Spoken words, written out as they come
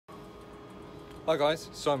Hi guys,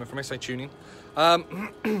 Simon from SA Tuning. I'm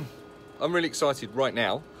really excited right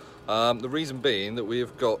now. The reason being that we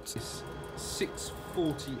have got this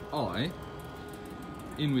 640i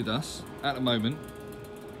in with us at the moment,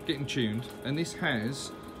 getting tuned, and this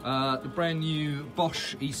has the brand new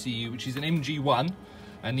Bosch ECU, which is an MG1,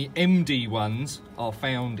 and the MD1s are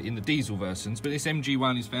found in the diesel versions, but this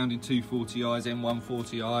MG1 is found in 240i's,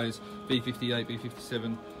 M140i's, B58,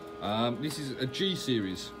 B57. This is a G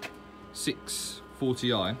series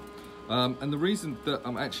 640i, and the reason that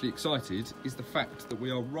I'm actually excited is the fact that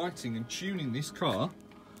we are writing and tuning this car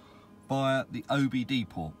via the OBD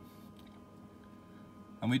port,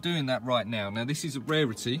 and we're doing that right now. Now this is a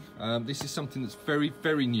rarity. This is something that's very,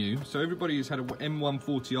 very new. So everybody who's had a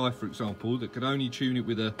M140i, for example, that could only tune it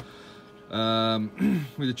with a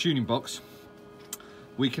with a tuning box,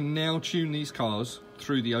 we can now tune these cars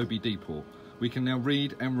through the OBD port. We can now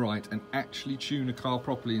read and write and actually tune a car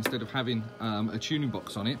properly instead of having a tuning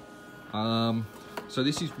box on it. So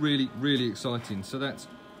this is really, really exciting. So that's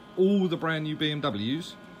all the brand new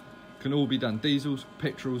BMWs can all be done. Diesels,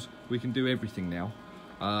 petrols, we can do everything now.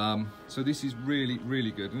 So this is really,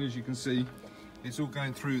 really good. And as you can see, it's all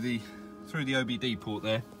going through the OBD port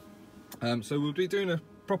there. So we'll be doing a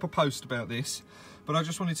proper post about this, but I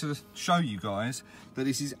just wanted to show you guys that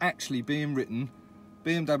this is actually being written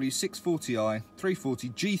BMW 640i 340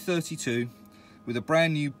 G32 with a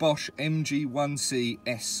brand new Bosch MG1C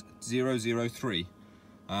S003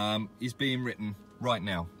 is being written right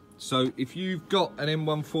now. So if you've got an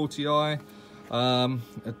M140i, a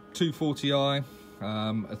 240i,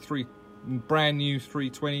 a brand new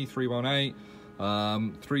 320, 318,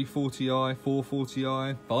 340i,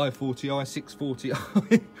 440i, 540i,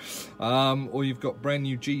 640i, or you've got brand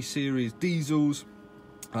new G series diesels,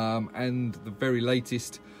 and the very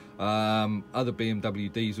latest other BMW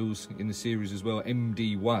diesels in the series as well,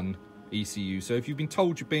 MD1 ECU. So if you've been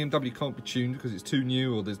told your BMW can't be tuned because it's too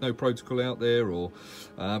new, or there's no protocol out there, or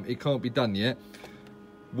it can't be done yet,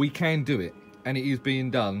 we can do it, and it is being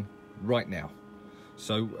done right now.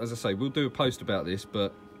 So as I say, we'll do a post about this,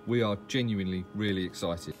 but we are genuinely really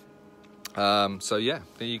excited. So yeah,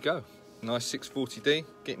 there you go. Nice 640D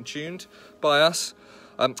getting tuned by us.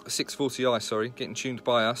 640i, sorry, getting tuned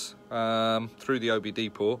by us through the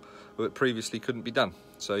OBD port, but previously couldn't be done.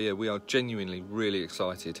 So yeah, we are genuinely really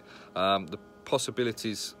excited. The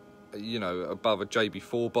possibilities, you know, above a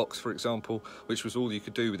JB4 box, for example, which was all you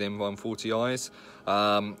could do with M140i's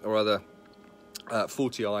or other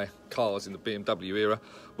 40i cars in the BMW era,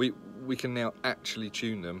 we can now actually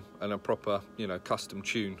tune them and a proper, you know, custom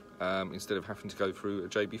tune instead of having to go through a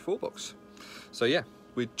JB4 box. So yeah,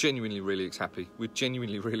 we're genuinely really happy. We're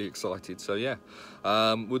genuinely really excited. So yeah,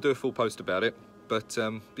 we'll do a full post about it. But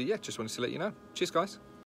yeah, just wanted to let you know. Cheers, guys.